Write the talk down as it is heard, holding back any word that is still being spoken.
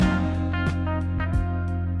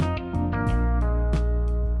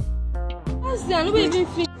Hi,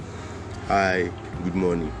 good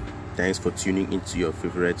morning. Thanks for tuning into your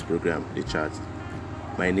favorite program, The Chat.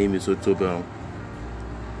 My name is Otobong,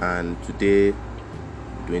 and today,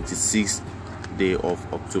 26th day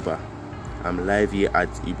of October, I'm live here at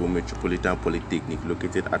Igbo Metropolitan Polytechnic,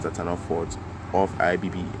 located at Atana Fort off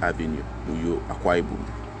IBB Avenue, Uyo, Akwa Ibom.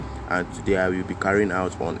 And today I will be carrying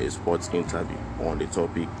out on a sports interview on the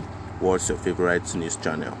topic, what's your favorite news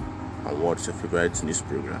channel and what's your favorite news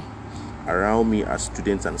program? Around me are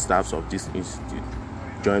students and staffs of this institute.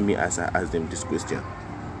 Join me as I ask them this question.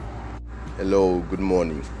 Hello, good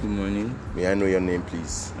morning. Good morning. May I know your name,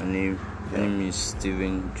 please? My name is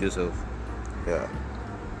Steven Joseph. Yeah.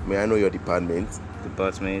 May I know your department? I'm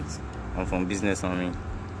from Business Army.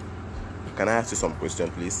 Can I ask you some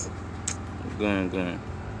questions, please? Go on.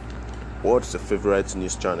 What's your favorite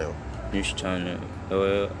news channel? News channel.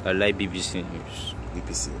 I like BBC News.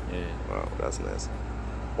 BBC? Yeah. Wow, that's nice.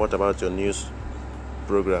 What about your news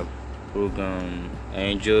program? I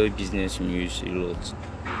enjoy business news a lot.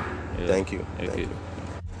 Yeah. Thank you. Okay. Thank you.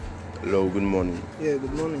 Hello, good morning. Yeah,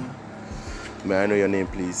 good morning. May I know your name,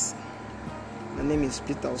 please? My name is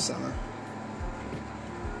Peter Osama.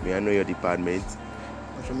 May I know your department?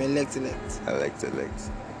 I'm from Elect. Elect.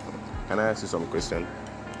 Can I ask you some questions?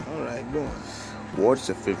 Alright, go on. What's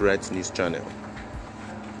your favorite news channel?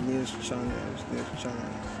 News channels.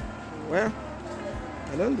 Well,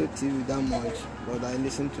 I don't do TV that much, but I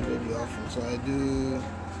listen to radio often. So I do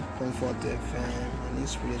Comfort FM and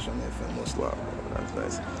Inspiration FM mostly. Wow, that's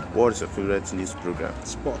nice. What is your favorite news program?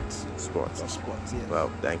 Sports, yeah. Wow,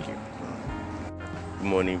 thank you. Good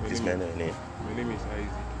morning, please may I know your name? My name is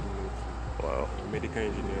Isaac. Wow. Medical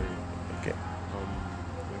engineering. Okay.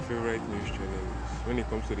 My favorite news channel is, when it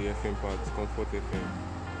comes to the FM part, Comfort FM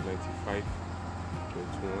 95.1,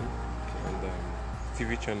 and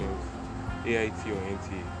TV channels, AIT or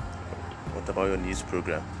NTA. What about your news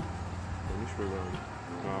program? The news program,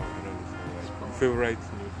 no, I don't understand. Like, favorite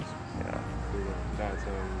news program. That's I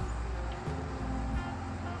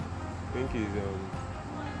think is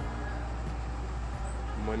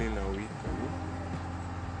Morning and Week,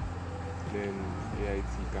 then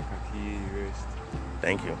AIT, Kakaki, rest.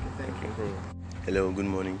 Thank you. Hello, good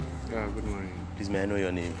morning. Yeah, good morning. Please may I know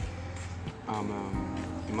your name? I'm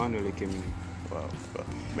Emmanuel Ekemini. Wow.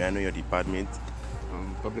 May I know your department?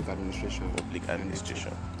 Public Administration. Public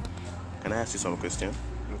Administration. Can I ask you some questions?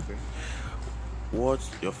 Okay. What's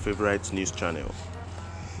your favorite news channel?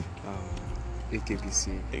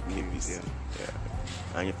 AKBC. AKBC. Yeah.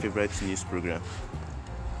 And your favorite news program?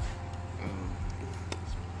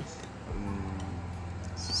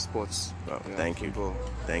 Sports. Wow, yeah, thank football. you.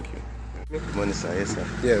 Thank you. Good morning, sir. Yes, sir.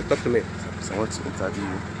 Yeah, talk to me. So I want to interview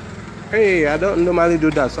you. Hey, I don't normally do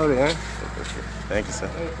that. Sorry, Okay. Thank you, sir.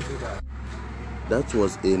 That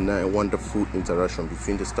was a wonderful interaction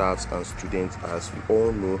between the staffs and students. As we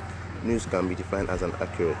all know, news can be defined as an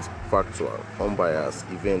accurate, factual, unbiased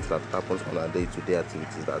event that happens on our day-to-day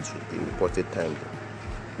activities that should be reported timely.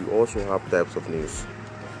 We also have types of news: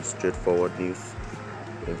 straightforward news,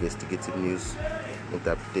 investigative news,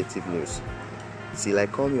 interpretative news. Till I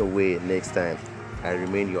come your way next time, I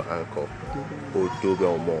remain your anchor,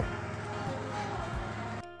 Otobong.